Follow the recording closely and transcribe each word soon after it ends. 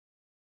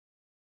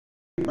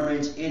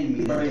branch in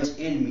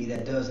me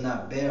that does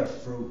not bear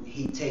fruit,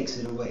 he takes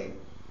it away.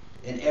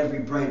 And every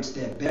branch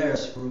that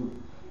bears fruit,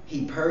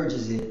 he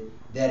purges it,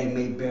 that it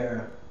may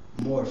bear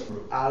more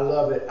fruit. I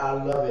love it. I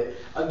love it.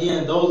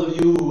 Again, those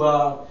of you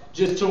who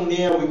just tuned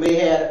in, we may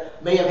have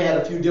had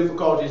a few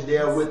difficulties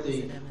there with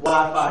the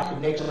Wi-Fi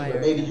connection, but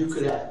maybe you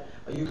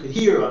could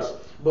hear us.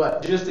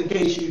 But just in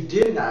case you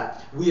did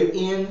not, we are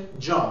in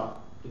John,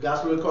 the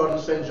Gospel according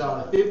to St.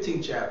 John, the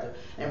 15th chapter,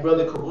 and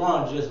Brother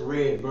Quran just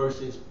read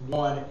verses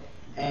 1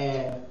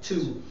 and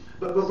 2.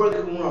 But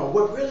Brother Quran,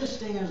 what really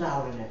stands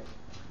out in it?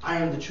 I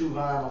am the true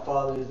vine, my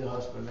Father is the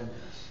husbandman.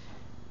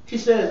 He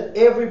says,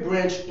 every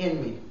branch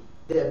in me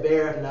that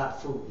beareth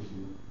not fruit,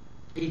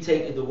 he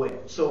taketh away.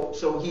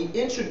 So he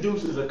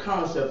introduces a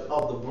concept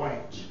of the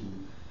branch.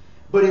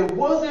 But it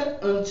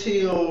wasn't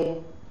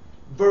until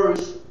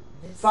verse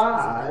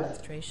 5,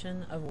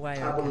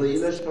 I believe,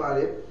 let's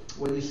find it,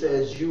 where he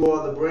says, you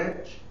are the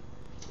branch.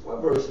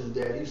 What verse is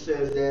that? He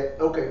says that,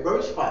 okay,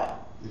 verse 5.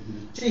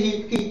 See,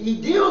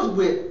 he deals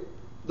with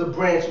the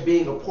branch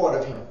being a part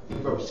of him in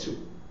verse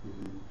 2.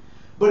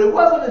 But it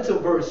wasn't until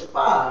verse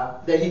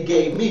 5 that he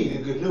gave me the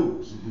good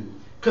news.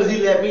 Because he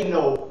let me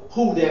know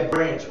who that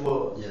branch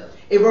was. Yeah.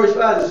 In verse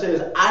 5 it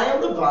says, I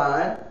am the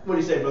vine. What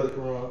do you say, Brother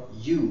Quran?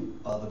 You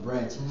are the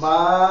branches.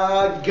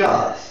 My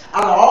God.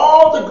 Out of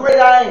all the great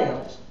I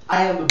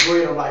am the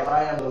bread of life.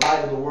 I am the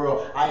light of the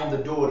world. I am the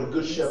door, the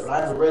good shepherd.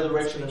 I am the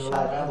resurrection and the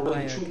life. I am the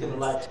way, the truth, and the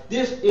life.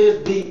 This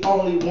is the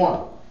only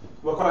one.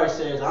 Where Christ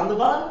says, I'm the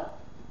vine,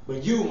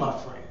 but you, my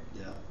friend,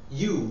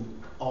 you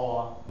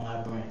are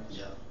my branch.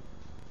 Yeah.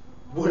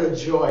 What a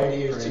joy it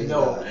is Praise to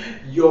know God.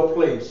 your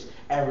place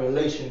and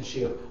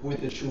relationship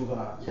with the true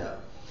vine. Yeah.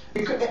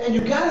 And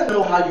you got to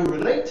know how you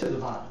relate to the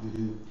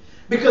vine.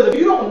 Because if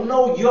you don't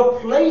know your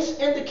place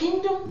in the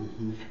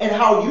kingdom and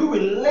how you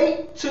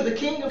relate to the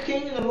King of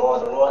Kings and the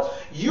Lord of Lords,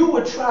 you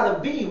would try to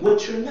be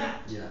what you're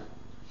not. Yeah.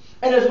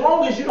 And as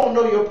long as you don't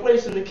know your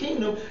place in the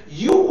kingdom,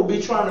 you will be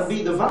trying to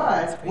be the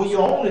vine when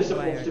you're only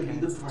supposed to be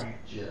the branch.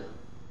 Yeah.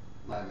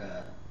 My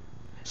God.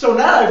 So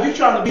now if you're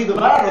trying to be the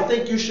vine or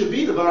think you should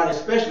be the vine,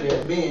 especially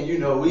as men, you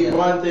know, we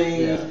run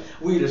things,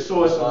 we the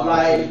source of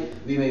life.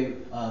 We may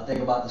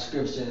think about the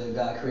scripture that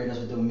God created us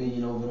with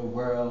dominion over the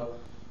world.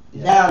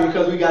 Yeah. Now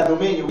because we got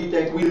dominion, we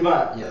think we the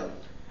vine. Yeah.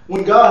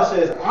 When God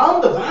says,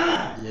 I'm the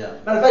vine. Yeah.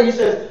 Matter of fact, he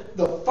says,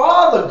 the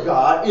Father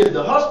God is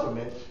the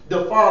husbandman.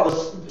 The Father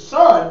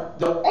Son,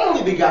 the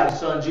only begotten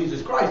Son,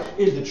 Jesus Christ,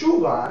 is the true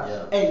vine.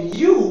 Yeah. And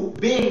you,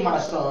 being my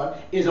son,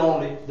 is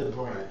only the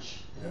branch.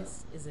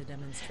 This is a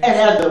demonstration. And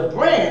as a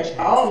branch,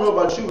 I don't know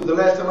about you, but the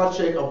last time I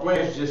checked, a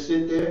branch just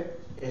sit there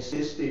and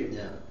sit still.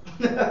 Yeah.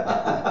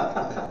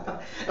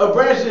 A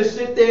branch just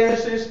sit there and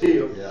sit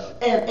still. Yeah.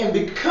 And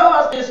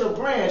because it's a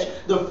branch,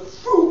 the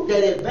fruit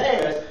that it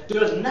bears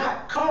does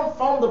not come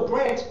from the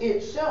branch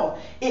itself.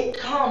 It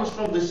comes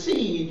from the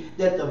seed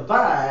that the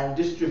vine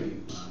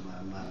distributes.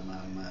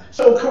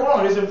 So,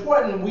 Quran, it's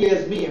important we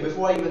as men,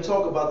 before I even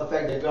talk about the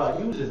fact that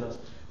God uses us,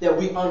 that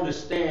we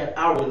understand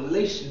our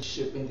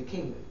relationship in the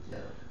kingdom.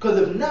 Because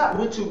if not,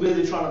 we're too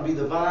busy trying to be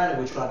the vine and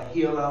we're trying to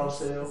heal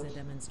ourselves,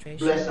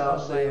 bless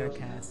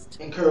ourselves,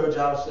 encourage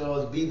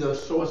ourselves, be the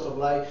source of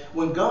life.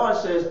 When God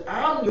says,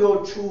 I'm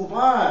your true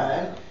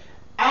vine,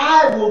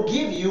 I will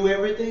give you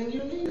everything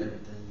you need.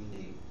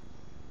 Everything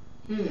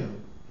you need.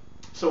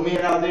 So men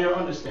out there,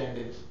 understand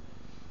this.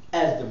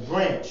 As the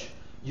branch,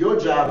 your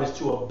job is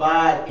to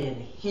abide in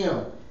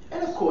Him.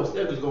 And of course,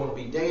 there's going to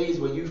be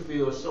days where you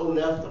feel so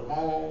left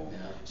alone,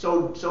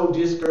 so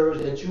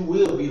discouraged that you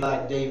will be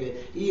like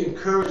David. He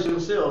encouraged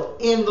himself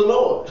in the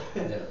Lord.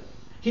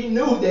 He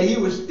knew that he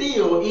was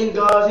still in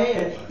God's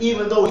hand,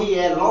 even though he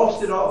had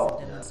lost it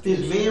all.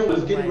 His men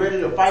was getting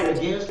ready to fight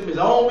against him, his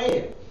own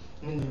men.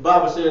 And the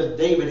Bible says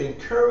David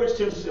encouraged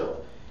himself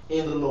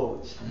in the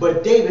Lord.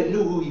 But David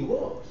knew who he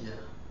was.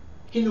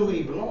 He knew who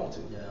he belonged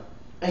to.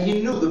 And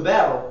he knew the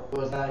battle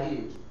was not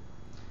his.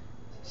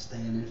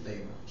 Stand in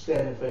favor.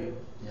 Stand in favor.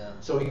 Yeah.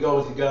 So he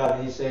goes to God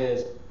and he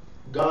says,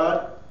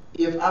 God,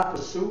 if I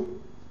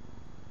pursue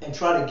and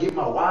try to get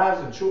my wives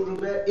and children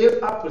back,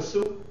 if I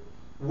pursue,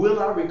 will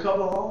I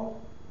recover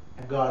all?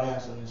 And God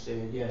answered and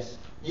said, yes.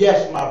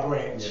 Yes, my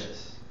branch.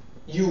 Yes.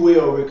 You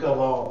will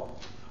recover all.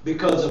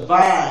 Because the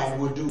vine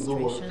will do the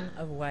work.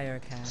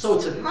 So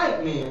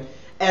tonight, men,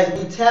 as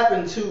we tap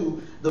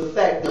into the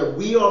fact that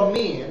we are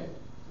men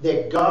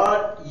that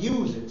God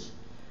uses,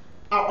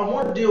 I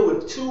want to deal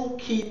with two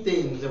key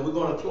things, and we're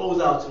going to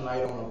close out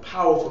tonight on a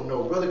powerful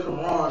note. Brother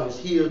Quran is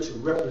here to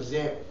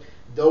represent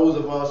those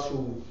of us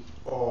who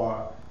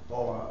are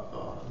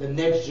the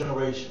next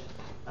generation.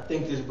 I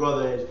think this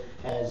brother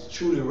has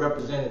truly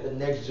represented the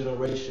next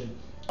generation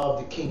of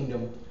the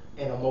kingdom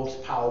in a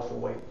most powerful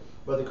way.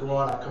 Brother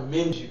Quran, I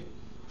commend you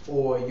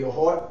for your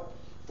heart,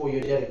 for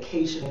your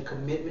dedication and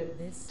commitment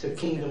to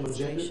kingdom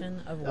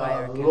agenda.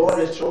 The Lord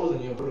has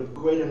chosen you and put a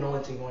great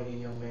anointing on you,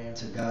 young man.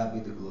 To God be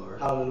the glory.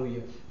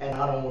 Hallelujah. And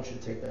I don't want you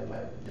to take that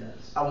lightly.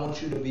 Yes. I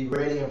want you to be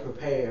ready and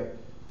prepared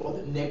for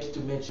the next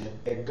dimension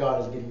that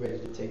God is getting ready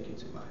to take you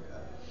to. My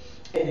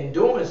God. And in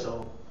doing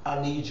so,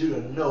 I need you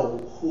to know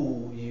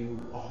who you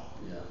are.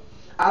 Yeah.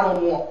 I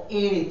don't want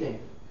anything,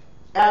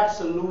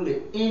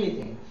 absolutely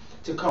anything,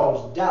 to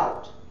cause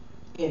doubt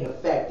in the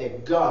fact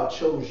that God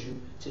chose you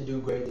to do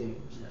great things.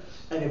 Yes.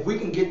 And if we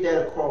can get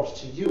that across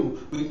to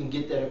you, we can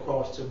get that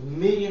across to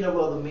millions of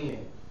other men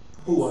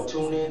who are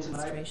tuned in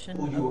tonight,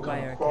 who you will come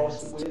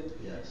across with,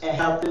 Yes. and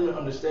help them to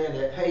understand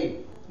that, hey,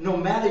 no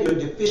matter your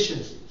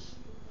deficiencies,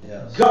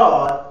 Yes.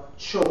 God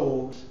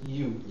chose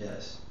you.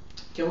 Yes.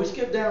 Can we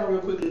skip down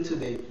real quickly to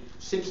the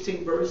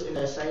 16th verse in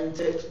that same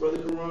text, Brother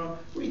Quran?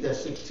 Read that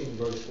 16th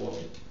verse for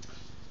me.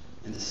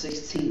 And the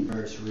 16th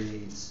verse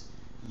reads,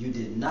 "You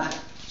did not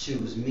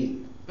choose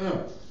me,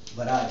 Mm.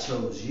 but I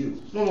chose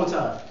you. One more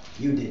time.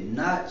 You did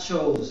not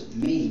chose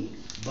me,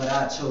 but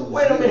I chose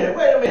Wait a you."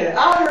 minute.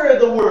 I heard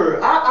the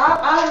word.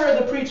 I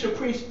heard the preacher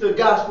preach the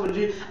gospel of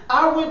Jesus.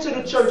 I went to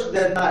the church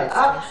that night.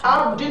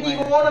 I didn't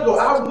even want to go.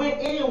 I went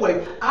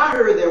anyway. I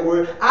heard that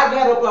word. I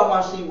got up out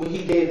my seat when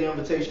he gave the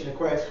invitation to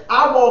Christ.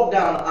 I walked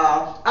down the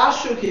aisle. I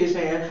shook his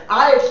hand.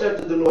 I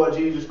accepted the Lord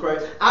Jesus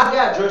Christ. I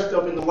got dressed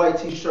up in the white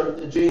t-shirt,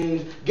 the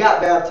jeans,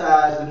 got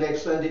baptized the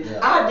next Sunday. Yeah.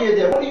 I did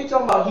that. What are you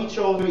talking about? He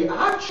chose me.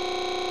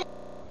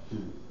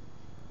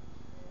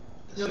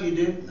 No, you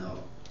didn't.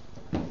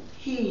 No.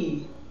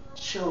 He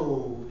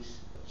chose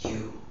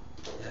you.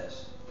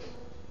 Yes.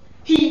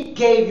 He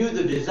gave you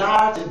the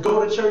desire to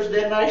go to church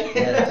that night.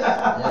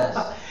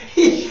 Yes.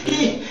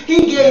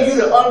 He gave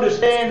you the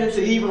understanding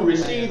to even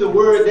receive the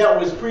word that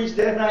was preached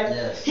that night.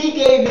 Yes. He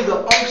gave you the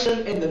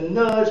unction and the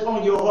nudge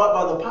on your heart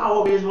by the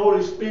power of His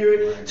Holy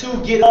Spirit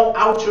to get up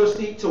out your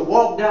seat, to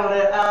walk down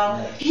that aisle.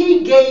 Yes.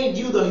 He gave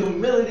you the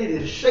humility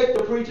to shake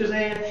the preacher's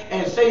hand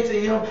and say to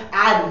him,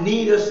 I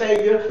need a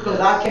Savior because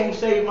I can't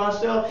save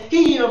myself.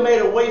 He even made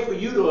a way for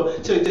you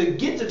to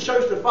get to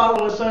church the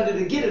following Sunday,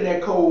 to get in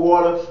that cold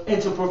water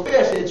and to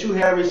profess that you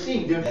have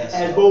received Him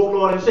as both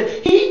Lord and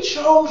Savior. He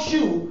chose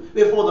you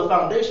before the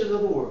foundations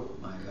of the world.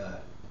 My God.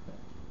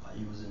 While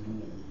you was in the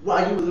womb.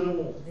 While you was in the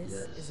womb. This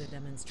is a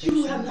demonstration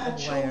You have not of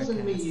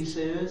chosen me, He Wirecast.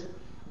 says,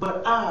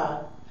 but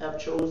I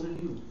have chosen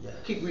you. Yes.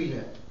 Keep reading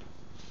that.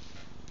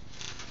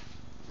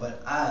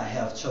 But I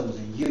have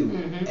chosen you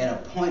Mhm. and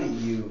appointed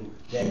you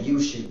that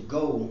you should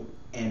go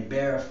and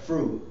bear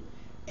fruit,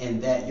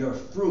 and that your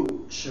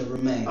fruit should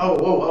remain.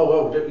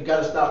 Oh, you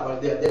gotta stop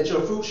right there. That your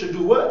fruit should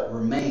do what?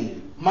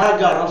 Remain. My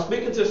God, I'm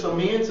speaking to some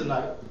men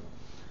tonight.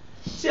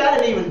 See, I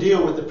didn't even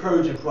deal with the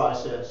purging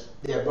process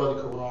that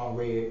Brother Quran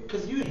read,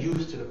 because you're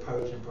used to the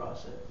purging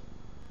process.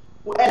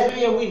 Well, as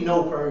men, we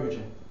know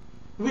purging.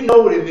 We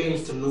know what it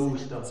means to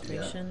lose stuff.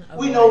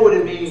 We know what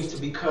it means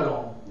to be cut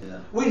on. Yeah.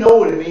 We know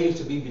what it means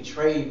to be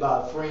betrayed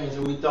by friends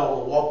who we thought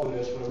would walk with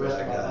us for the rest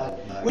My of our God, life.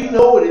 my We God.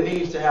 know what it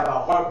means to have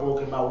our heart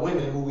broken by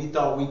women who we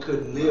thought we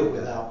couldn't live My God.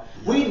 without.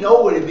 Yeah. We know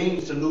what it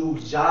means to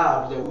lose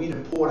jobs that we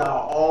done poured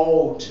our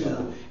all to, Yeah.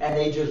 and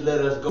they just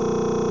let us go.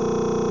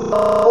 We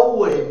know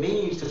what it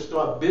means to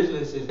start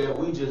businesses that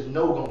we just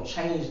know gonna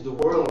change the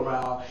world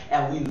around,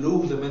 and we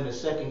lose them in the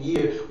second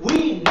year.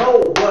 We know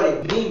what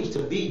it means to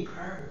be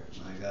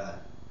purged. My God.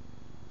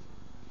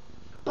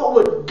 But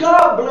what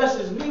God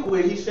blesses me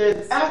with, He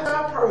says, after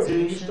I purge you,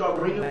 you start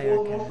bringing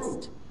forth more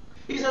fruit.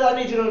 He said, I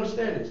need you to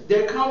understand this.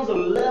 There comes a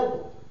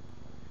level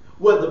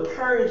where the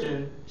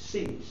purging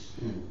ceases.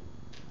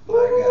 My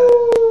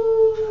God.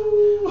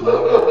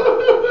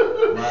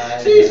 My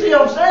See,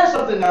 I'm saying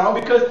something now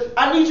because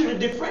I need you to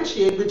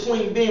differentiate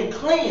between being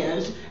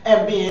cleansed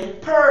and being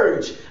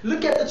purged.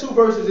 Look at the two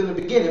verses in the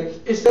beginning.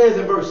 It says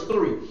in verse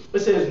 3, it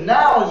says,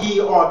 now ye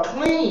are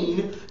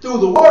clean through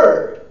the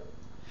word.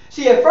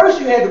 See, at first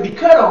you had to be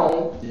cut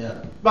on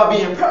by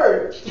being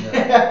purged.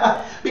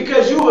 Yeah.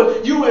 Because you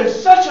were in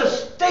such a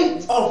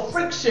state of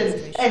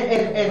friction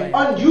and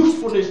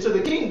unusefulness to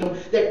the kingdom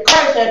that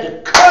Christ had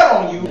to cut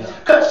on you,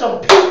 cut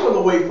some people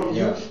away from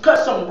you,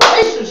 cut some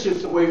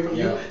relationships away from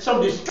you,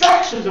 some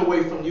distractions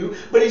away from you.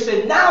 But He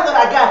said, now that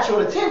I got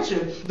your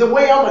attention, the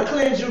way I'm going to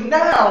cleanse you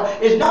now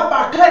is not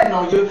by cutting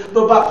on you,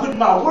 but by putting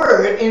my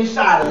word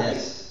inside of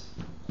you.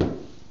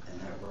 And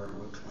that word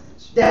will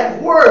cleanse you.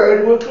 That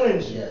word will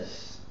cleanse you. Yes.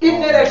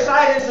 Isn't it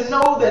exciting to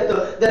know that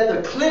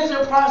the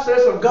cleansing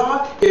process of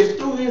God is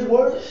through His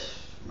word?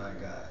 My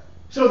God.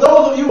 So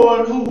those of you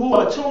who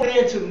are tuned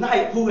in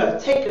tonight, who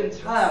have taken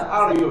time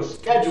out of your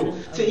schedule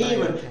to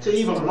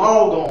even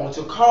log on,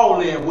 to call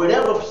in,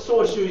 whatever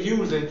source you're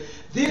using,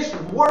 this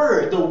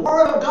word, the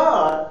word of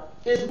God,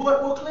 is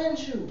what will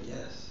cleanse you.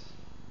 Yes.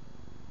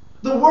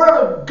 The word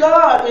of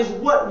God is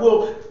what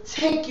will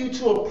take you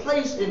to a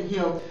place in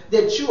Him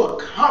that you are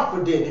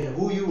confident in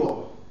who you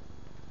are.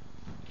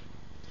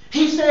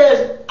 He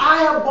says,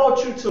 I have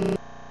brought you to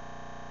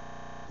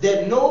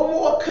that no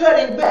more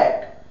cutting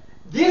back.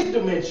 This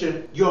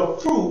dimension, your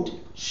fruit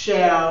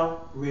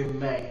shall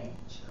remain.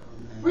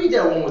 Read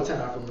that one more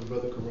time from the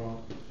Brother Quran.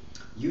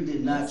 You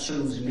did not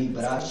choose me,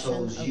 but I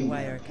chose you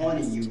and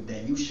appointed you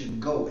that you should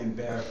go and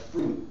bear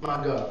fruit.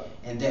 My God.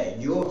 And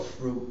that your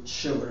fruit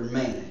should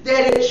remain.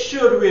 That it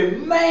should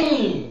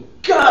remain.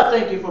 God,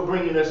 thank you for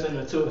bringing us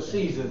into a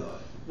season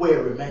where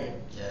it remains.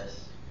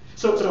 Yes.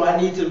 So I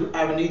need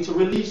to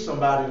release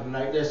somebody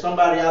tonight. There's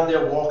somebody out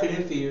there walking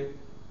in fear.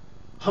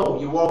 Oh,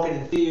 you're walking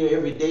in fear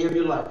every day of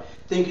your life,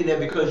 thinking that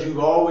because you've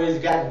always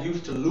gotten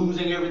used to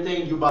losing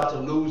everything, you're about to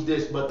lose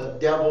this. But the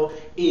devil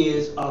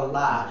is a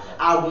lie.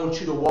 I want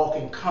you to walk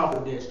in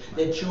confidence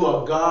that you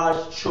are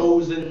God's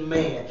chosen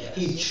man.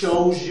 He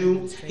chose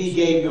you. He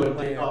gave you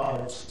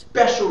a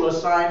special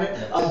assignment,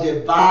 a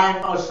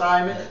divine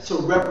assignment to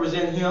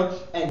represent Him.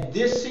 And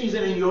this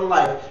season in your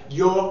life,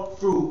 your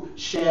fruit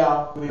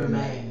shall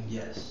remain.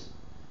 Yes.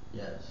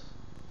 Yes.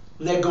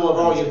 Let go of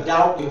all your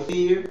doubt, your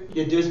fear,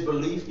 your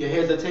disbelief, your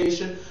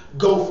hesitation.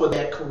 Go for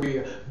that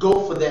career.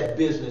 Go for that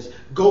business.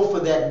 Go for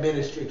that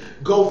ministry.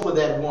 Go for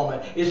that woman.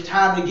 It's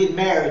time to get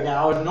married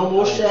now. There's no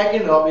more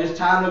shacking up. It's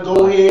time to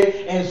go ahead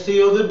and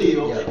seal the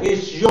deal. Yeah.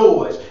 It's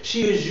yours.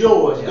 She is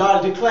yours. Yeah.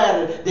 God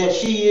declared that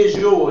she is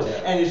yours.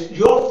 Yeah. And it's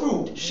your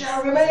fruit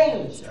shall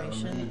remain.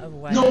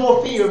 No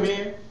more fear,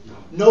 man.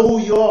 Know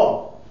who you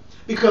are.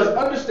 Because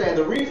understand,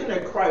 the reason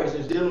that Christ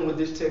is dealing with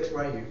this text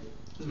right here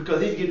is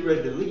because He's getting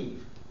ready to leave.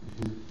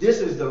 This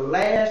is the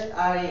last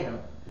I am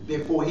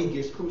before He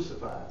gets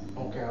crucified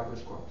on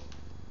Calvary's cross.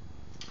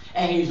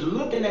 And He's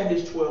looking at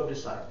His 12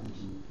 disciples.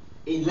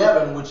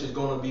 11, which is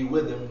going to be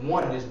with Him.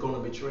 1 is going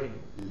to betray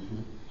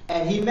Him.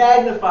 And He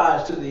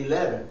magnifies to the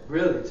 11,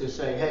 really, to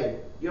say, hey,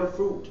 your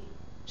fruit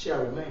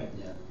shall remain.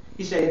 Yeah.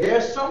 He said,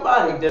 there's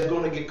somebody that's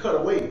going to get cut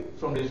away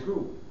from this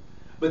group.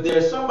 But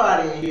there's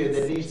somebody in here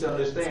that needs to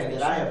understand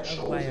that I have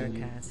chosen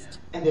you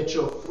and that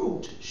your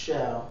fruit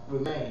shall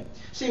remain.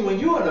 See, when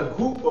you're in a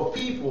group of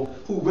people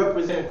who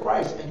represent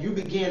Christ and you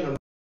begin to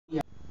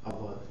of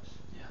others.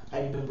 Yeah.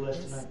 Have you been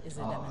blessed tonight? This is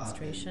a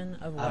demonstration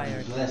of Wirecast. I've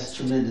been blessed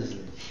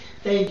tremendously.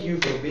 Thank you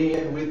for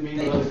being with me.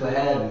 Thank you for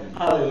having me.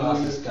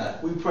 Hallelujah.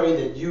 Scott. We pray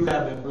that you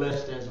have been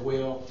blessed as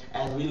well.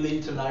 As we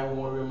leave tonight, we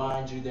want to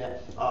remind you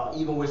that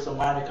even with some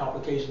minor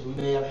complications we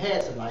may have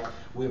had tonight,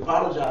 we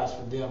apologize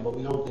for them, but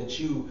we hope that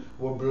you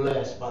were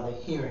blessed by the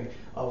hearing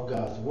of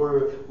God's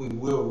Word. We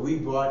will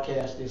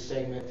rebroadcast this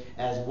segment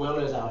as well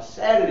as our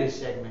Saturday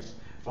segments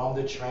from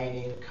the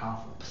training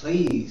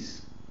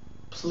conference.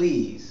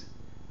 Please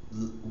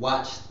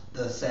watch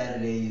the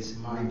Saturday's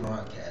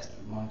rebroadcast.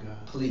 My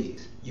God.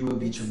 Please. You will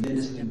be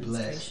tremendously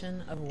blessed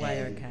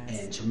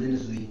and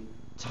tremendously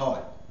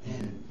taught.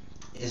 And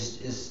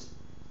it's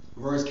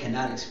words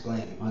cannot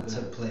explain what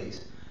took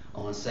place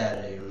on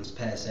Saturday, on this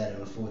past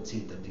Saturday, on the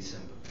 14th of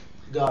December.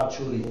 God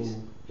truly moved.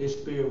 His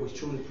Spirit was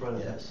truly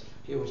present. Yes.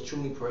 He was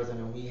truly present,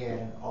 and we had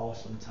an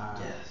awesome time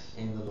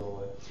in the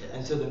Lord. Yes.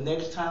 Until the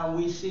next time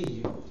we see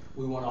you,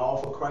 we want to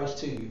offer Christ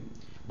to you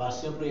by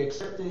simply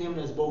accepting Him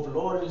as both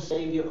Lord and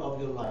Savior of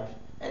your life.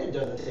 And it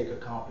doesn't take a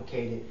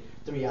complicated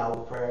 3-hour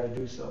prayer to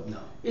do so. No.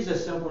 It's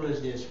as simple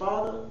as this.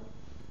 Father,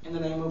 in the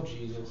name of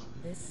Jesus,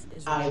 This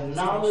is I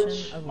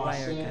acknowledge my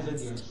sins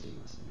against thee.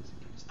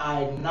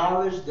 I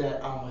acknowledge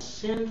that I'm a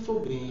sinful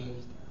being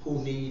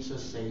who needs a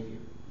Savior.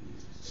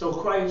 So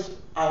Christ,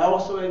 I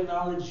also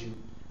acknowledge you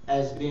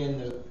as being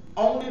the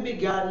only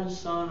begotten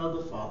Son of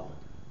the Father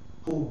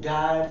who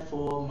died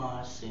for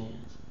my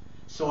sins.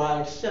 So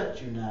I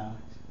accept you now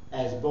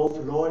as both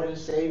Lord and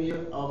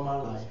Savior of my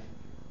life.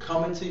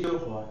 Come into your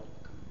heart,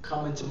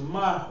 come into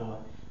my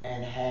heart,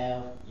 and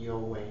have your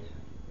way.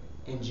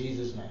 In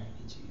Jesus' name,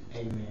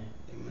 amen.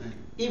 Amen.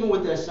 Even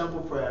with that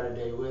simple prayer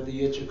today, whether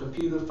you're at your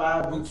computer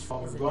 5 weeks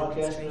from the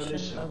broadcasting of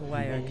this show,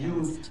 and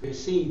you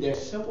receive that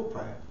simple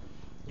prayer,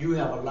 you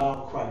have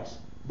allowed Christ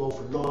both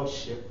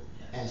lordship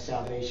and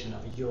salvation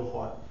of your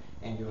heart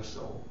and your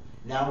soul.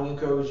 Now we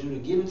encourage you to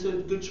get into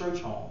a good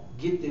church home.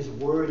 Get this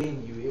word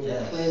in you. It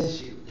will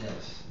cleanse you.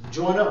 Yes.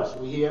 Join us.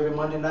 We're here every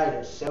Monday night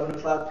at 7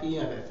 o'clock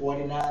p.m. at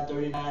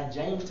 4939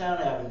 Jamestown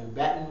Avenue,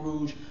 Baton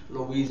Rouge,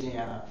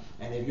 Louisiana.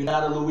 And if you're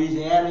not a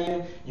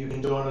Louisianian, you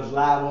can join us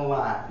live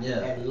online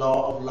at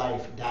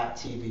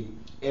lawoflife.tv.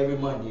 Every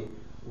Monday,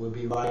 we'll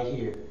be right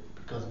here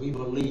because we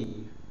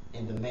believe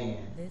in the man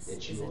that you are.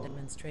 This is a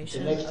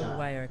demonstration Until next of time,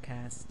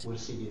 Wirecast. we'll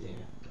see you then.